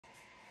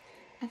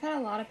I've had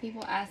a lot of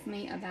people ask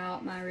me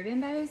about my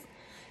ribbon bows,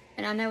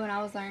 and I know when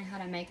I was learning how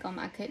to make them,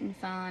 I couldn't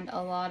find a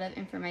lot of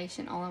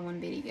information all in one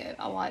video.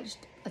 I watched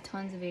a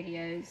tons of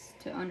videos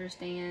to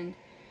understand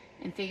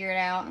and figure it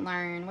out and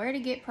learn where to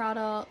get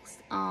products,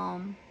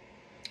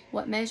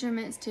 what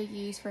measurements to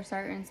use for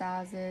certain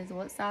sizes,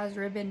 what size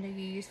ribbon to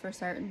use for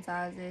certain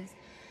sizes.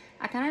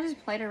 I kind of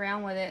just played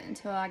around with it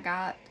until I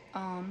got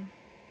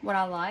what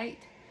I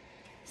liked.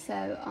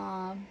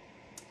 So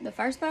the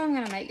first bow I'm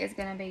going to make is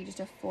going to be just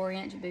a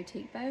 4-inch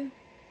boutique bow.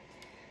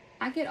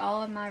 I get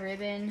all of my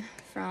ribbon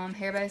from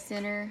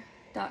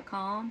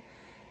hairbowcenter.com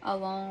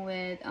along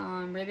with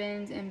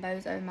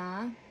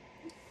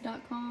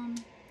ribbonsandbowsomai.com.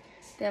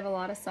 They have a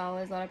lot of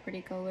solids, a lot of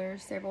pretty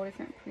colors, several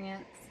different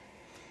prints.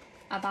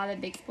 I buy the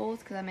big spools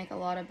because I make a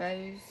lot of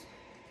bows.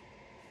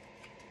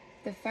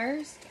 The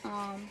first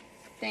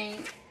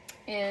thing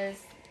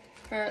is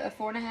for a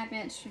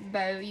 4.5-inch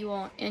bow, you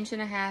want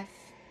 1.5 inch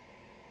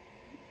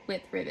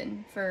width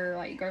ribbon for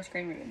like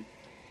Grosgrain ribbon.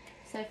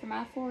 So for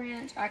my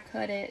 4-inch, I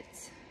cut it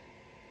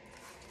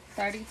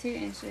 32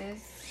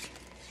 inches.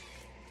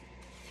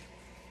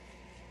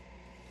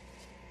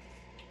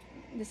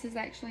 This is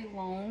actually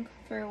long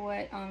for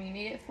what you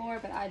need it for,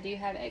 but I do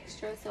have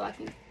extra so I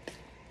can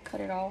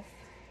cut it off.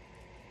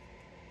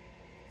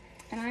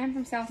 And I am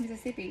from South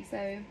Mississippi,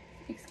 so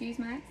excuse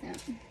my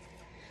accent.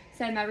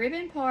 So my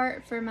ribbon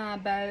part for my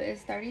bow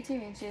is 32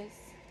 inches.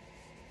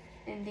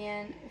 And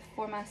then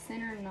for my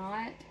center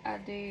knot, I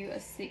do a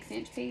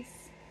 6-inch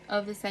piece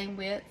of the same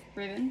width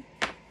ribbon.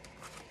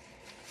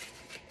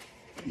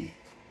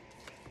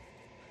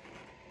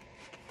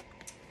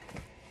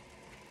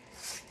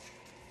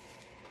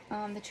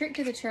 The trick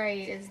to the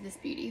trade is this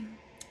beauty.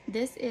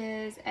 This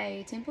is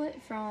a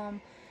template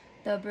from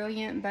the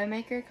Brilliant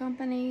Bowmaker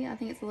company. I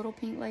think it's a little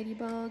pink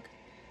ladybug.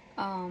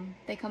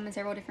 They come in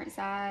several different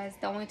sizes.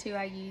 The only two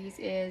I use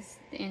is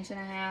the 1.5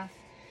 inch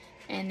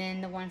and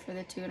then the one for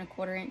the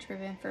 2.25 inch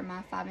ribbon for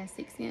my 5 and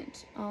 6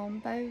 inch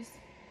bows.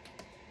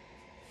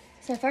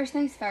 So first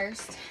things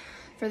first,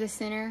 for the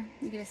center,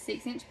 you get a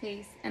 6-inch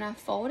piece, and I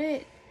fold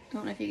it. I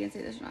don't know if you can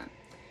see this or not.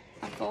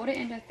 I fold it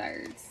into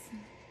thirds.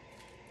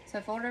 So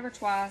I fold it over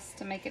twice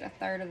to make it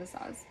 1/3 of the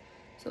size.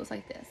 So it's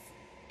like this.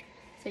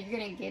 So you're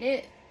gonna get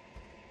it,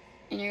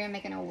 and you're gonna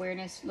make an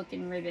awareness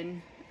looking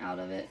ribbon out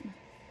of it.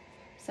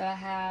 So I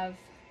have,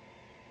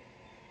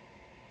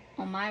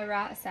 on my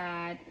right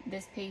side,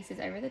 this piece is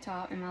over the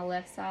top, and my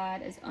left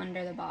side is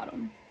under the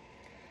bottom.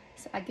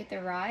 So I get the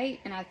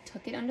right, and I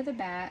tuck it under the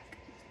back,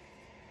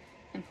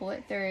 and pull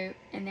it through,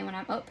 and then when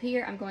I'm up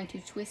here, I'm going to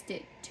twist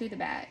it to the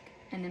back,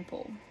 and then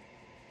pull.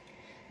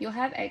 You'll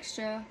have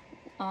extra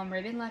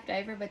ribbon left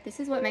over, but this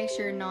is what makes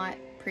your knot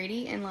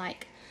pretty and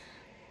like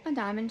a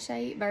diamond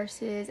shape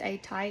versus a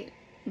tight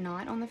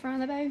knot on the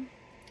front of the bow.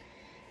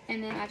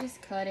 And then I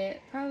just cut it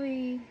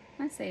probably,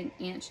 I'd say 1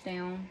 inch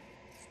down.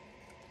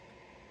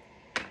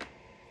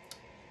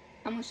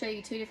 I'm going to show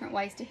you 2 different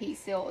ways to heat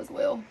seal as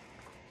well.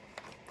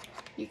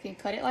 You can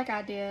cut it like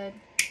I did,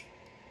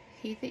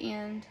 heat the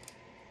end,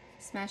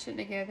 smash it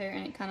together,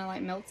 and it kind of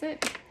like melts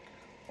it.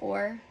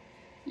 Or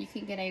you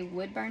can get a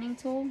wood burning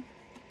tool.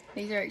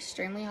 These are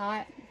extremely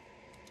hot.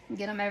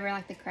 Get them over in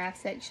like the craft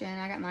section.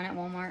 I got mine at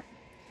Walmart.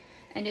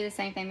 And do the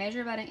same thing.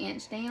 Measure about 1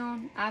 inch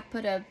down. I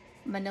put a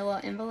manila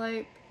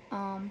envelope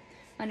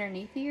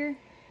underneath here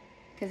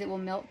because it will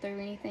melt through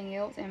anything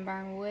else and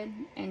burn wood.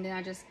 And then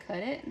I just cut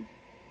it.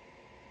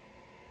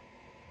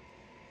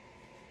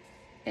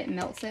 It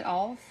melts it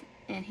off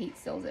and heat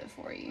seals it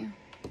for you.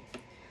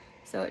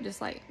 So it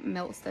just like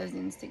melts those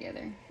ends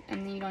together.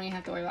 And then you don't even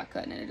have to worry about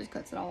cutting it. It just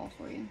cuts it all off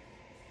for you.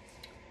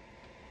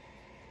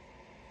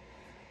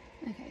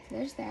 Okay, so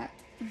there's that.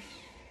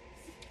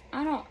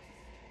 I don't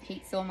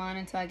heat seal mine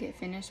until I get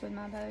finished with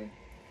my bow.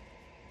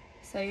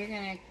 So you're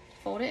going to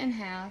fold it in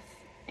half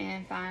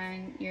and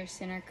find your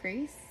center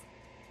crease.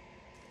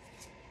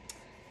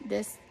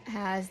 This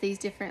has these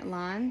different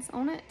lines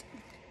on it.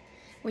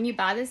 When you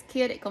buy this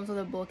kit, it comes with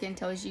a book and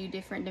tells you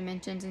different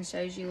dimensions and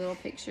shows you little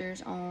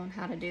pictures on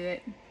how to do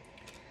it.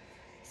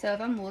 So if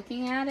I'm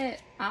looking at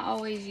it, I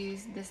always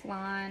use this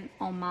line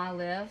on my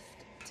left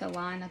to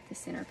line up the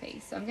center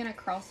piece. So I'm going to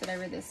cross it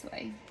over this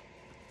way.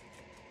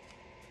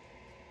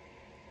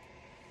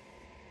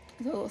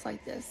 So it looks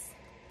like this.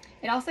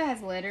 It also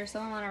has letters,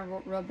 some of mine are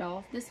rubbed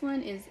off. This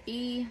one is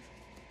E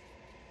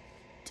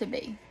to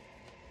B.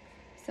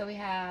 So we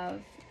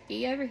have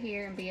E over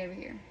here and B over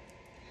here.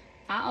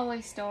 I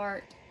always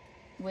start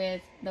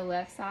with the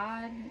left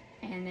side,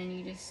 and then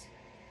you just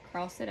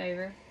cross it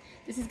over.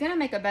 This is going to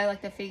make a bow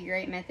like the figure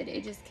 8 method.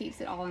 It just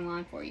keeps it all in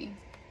line for you.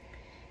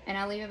 And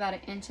I leave about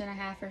 1.5 inches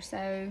or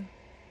so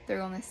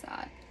through on this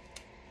side.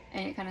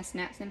 And it kind of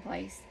snaps in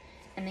place.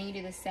 And then you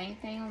do the same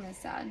thing on this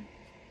side.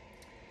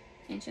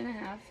 1.5 inches.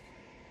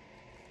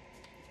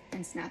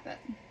 And snap it.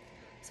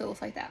 So it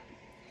looks like that.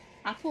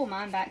 I pull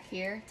mine back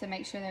here to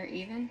make sure they're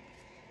even.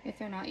 If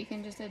they're not, you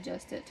can just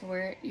adjust it to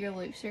where your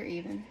loops are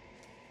even.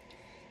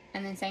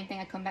 And then same thing,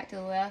 I come back to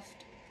the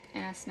left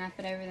and I snap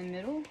it over the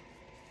middle.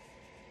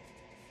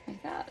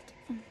 Like that.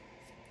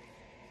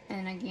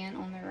 And again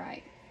on the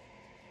right.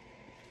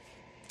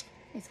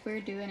 It's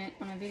weird doing it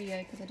on a video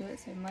because I do it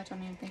so much I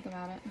don't even think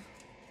about it.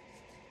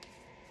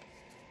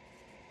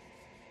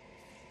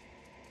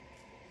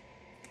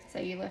 So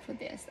you're left with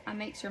this. I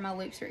make sure my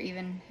loops are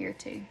even here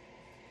too.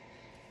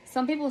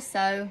 Some people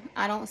sew.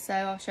 I don't sew.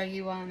 I'll show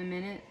you why in a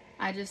minute.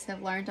 I just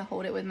have learned to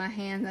hold it with my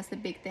hands. That's the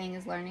big thing,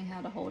 is learning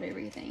how to hold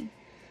everything.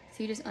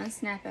 So you just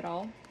unsnap it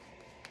all.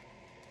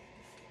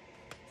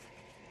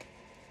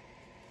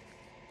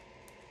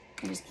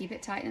 And just keep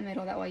it tight in the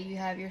middle. That way you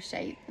have your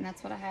shape. And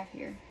that's what I have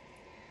here.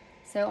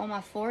 So on my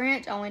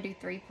 4-inch, I only do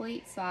 3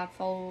 pleats. So I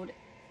fold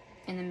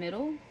in the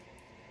middle,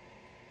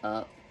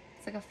 up.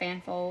 It's like a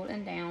fan fold,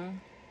 and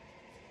down.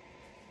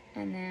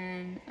 And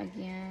then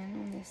again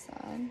on this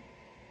side.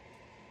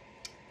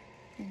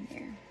 And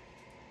there.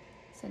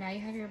 So now you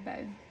have your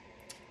bow.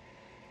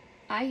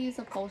 I use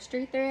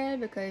upholstery thread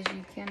because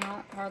you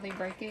cannot hardly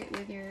break it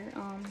with your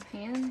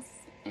hands,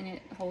 and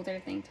it holds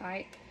everything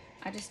tight.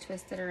 I just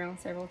twist it around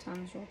several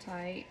times real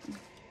tight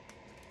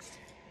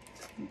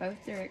in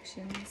both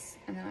directions,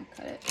 and then I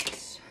cut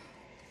it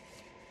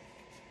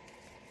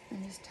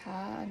and just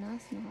tie a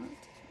nice knot.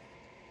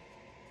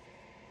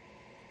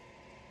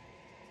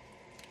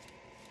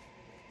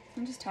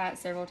 And just tie it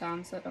several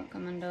times so it don't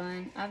come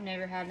undone. I've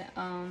never had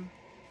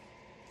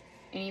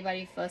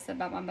anybody fuss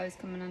about my bows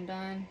coming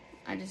undone.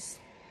 I just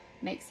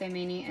make so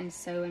many, and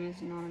sewing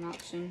is not an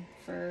option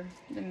for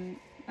the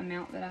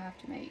amount that I have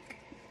to make.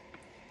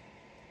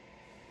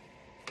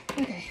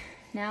 Okay,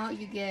 now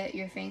you get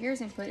your fingers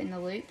and put in the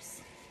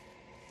loops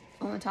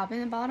on the top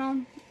and the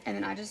bottom, and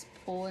then I just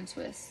pull and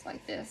twist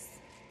like this.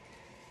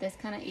 This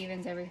kind of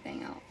evens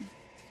everything out.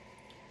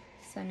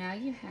 So now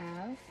you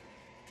have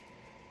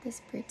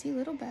this pretty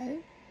little bow.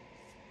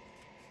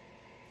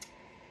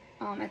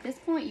 At this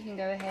point you can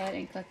go ahead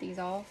and cut these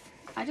off.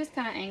 I just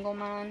kind of angle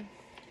mine.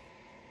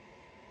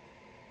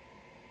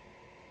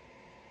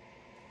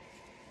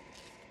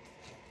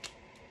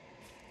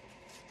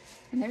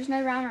 And there's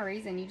no rhyme or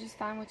reason. You just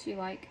find what you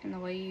like and the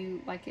way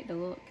you like it to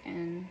look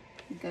and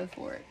go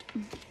for it.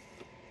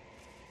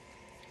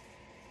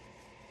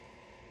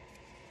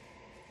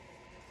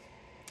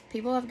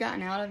 People have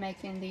gotten out of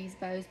making these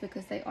bows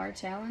because they are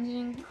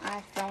challenging.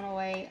 I've thrown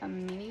away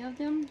many of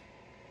them.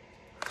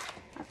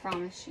 I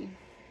promise you.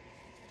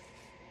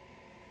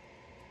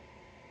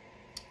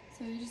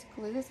 So you just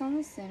glue this on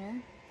the center.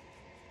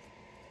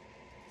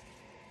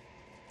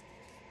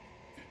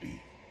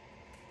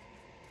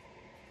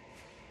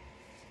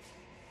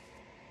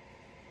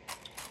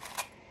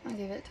 I'll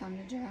give it time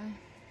to dry.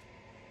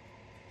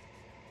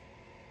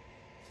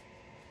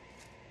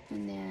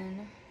 And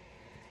then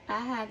I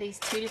have these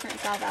 2 different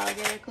size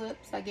alligator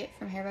clips I get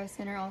from Hair Bow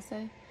Center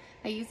also.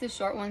 I use the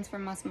short ones for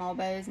my small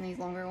bows and these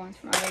longer ones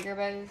for my bigger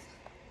bows.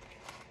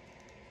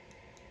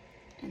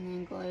 And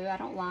then glue. I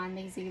don't line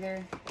these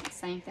either.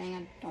 Same thing.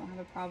 I don't have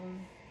a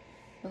problem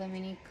with them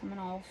any coming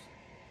off.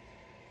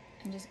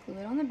 And just glue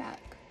it on the back.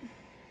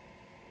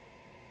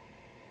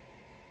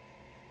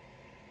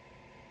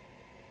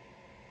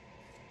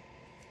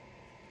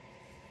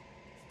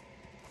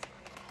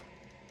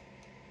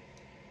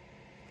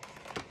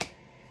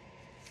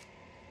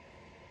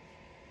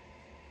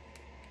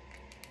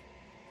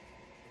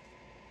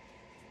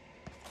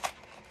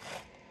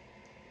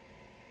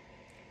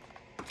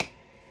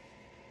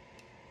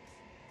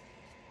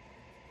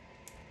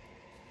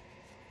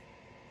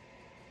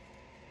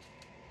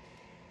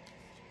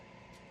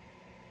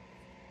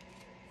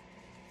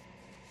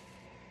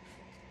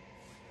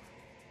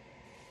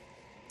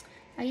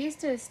 I used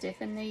to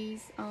stiffen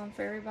these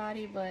for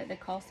everybody, but the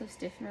cost of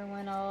stiffener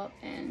went up,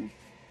 and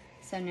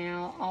so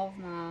now all of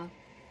my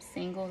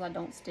singles I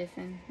don't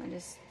stiffen. I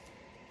just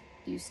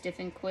use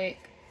Stiffen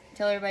Quick.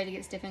 Tell everybody to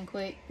get Stiffen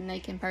Quick, and they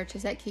can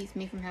purchase. That keeps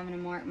me from having to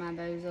mark my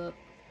bows up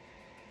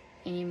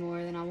any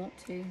more than I want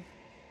to.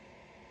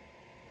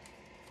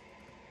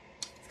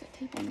 It's got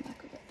tape on the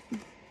back of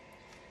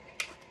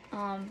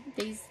it.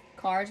 These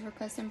cards were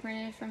custom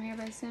printed from Hair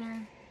Bow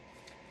Center.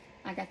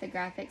 I got the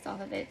graphics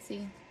off of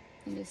Etsy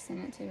and just sent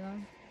it to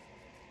them.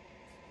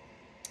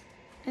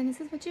 And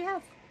this is what you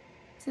have.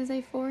 This is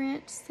a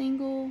 4-inch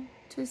single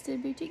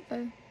twisted boutique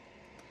bow.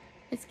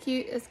 It's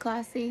cute, it's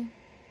classy.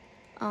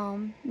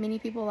 Many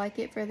people like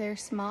it for their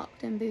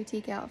smocked and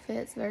boutique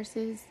outfits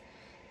versus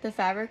the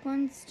fabric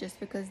ones, just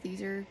because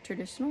these are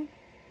traditional.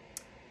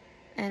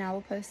 And I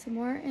will post some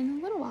more in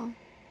a little while.